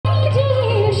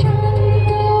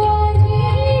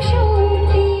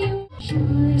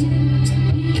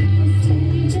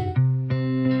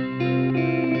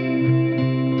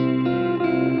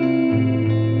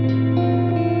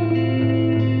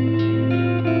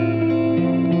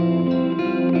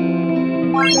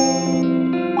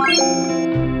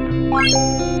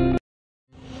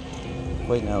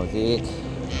ꯑꯩꯈꯣꯏꯅ ꯍꯧꯖꯤꯛ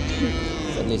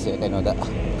ꯆꯠꯂꯤꯁꯦ ꯀꯩꯅꯣꯗ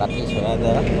ꯀꯥꯇꯤ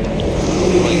ꯁꯣꯌꯥꯗ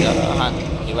ꯃꯣꯏꯒ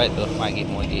ꯏꯕꯥꯏꯗꯣ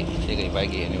ꯃꯣꯏꯒꯤ ꯁꯤꯒ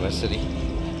ꯏꯕꯥꯏꯒꯤ ꯑꯦꯅꯤꯚꯔꯁꯔꯤ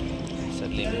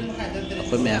ꯆꯠꯂꯤ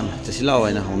ꯑꯩꯈꯣꯏ ꯃꯌꯥꯝ ꯆꯠꯁꯤ ꯂꯥꯛꯑꯣ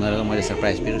ꯍꯥꯏꯅ ꯍꯧꯅꯔꯒ ꯃꯣꯏꯗ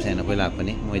ꯁꯔꯄ꯭ꯔꯥꯏꯖ ꯄꯤꯔꯨꯁꯦ ꯍꯥꯏꯅ ꯑꯩꯈꯣꯏ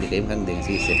ꯂꯥꯛꯄꯅꯤ ꯃꯣꯏꯗꯤ ꯀꯔꯤꯝ ꯈꯪꯗꯦ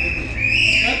ꯉꯁꯤꯁꯦ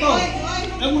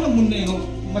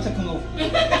masuk ke ngau.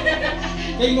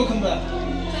 Kayak ngau kembali.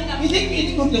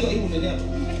 Ini kau jaga ibu ni apa?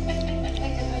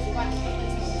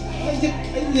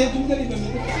 Ini tu kali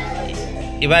ni.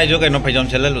 Iba aja kan nak pejam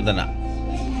celal udah nak.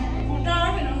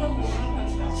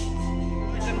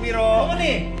 Pejam biro. Apa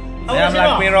ni? Mayam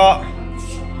lak biro.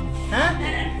 Hah?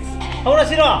 Kau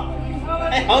nasi ro?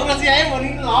 Kau nasi ayam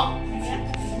morning lock.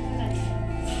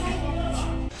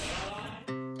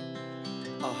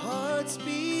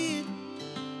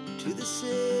 To the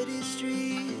city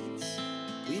streets,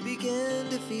 we began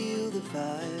to feel the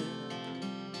fire.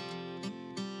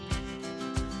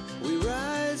 We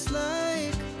rise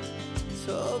like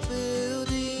tall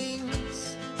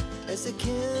buildings as the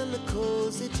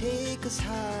chemicals they take us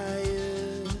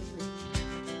higher.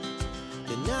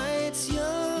 The night's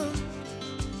young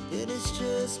and it's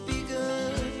just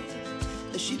begun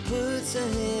as she puts her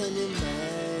hand in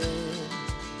mine.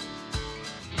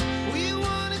 We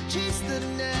wanna chase the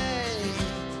night.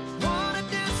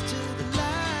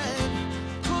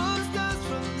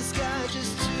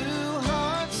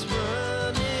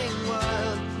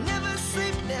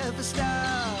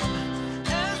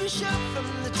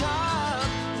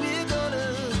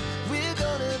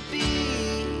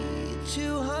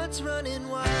 Running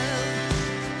wild.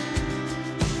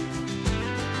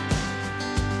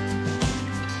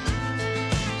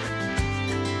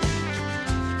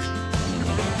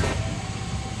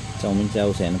 Chawmin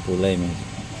chau sen pulai me.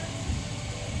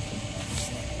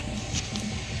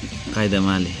 Kaida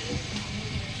mali.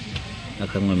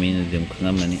 Akan ngamin dem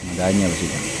kangamani maganya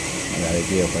basita. Magari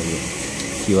dia apa dia.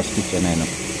 Kios kitchen na no.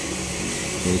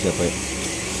 Jadi siapa?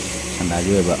 Sanda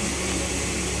juga ba.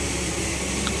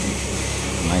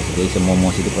 Mas guys,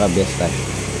 Momo situ pula best lah.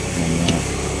 Momo,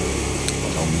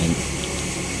 Chawmin.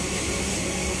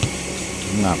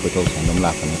 Nggak aku tahu saya belum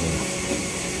lakukan itu.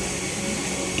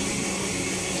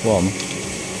 Warm.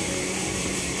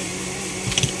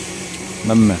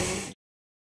 Mama.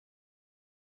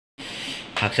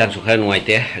 Haksan suka nuai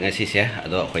teh ngasi sih.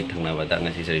 Ado koi tengah badak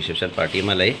ngasi reception party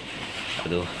malai.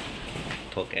 Ado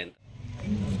talk and.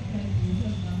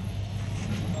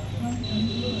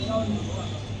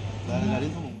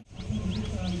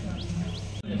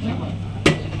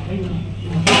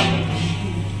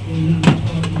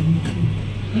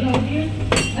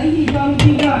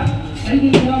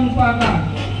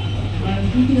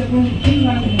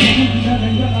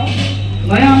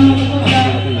 Mayam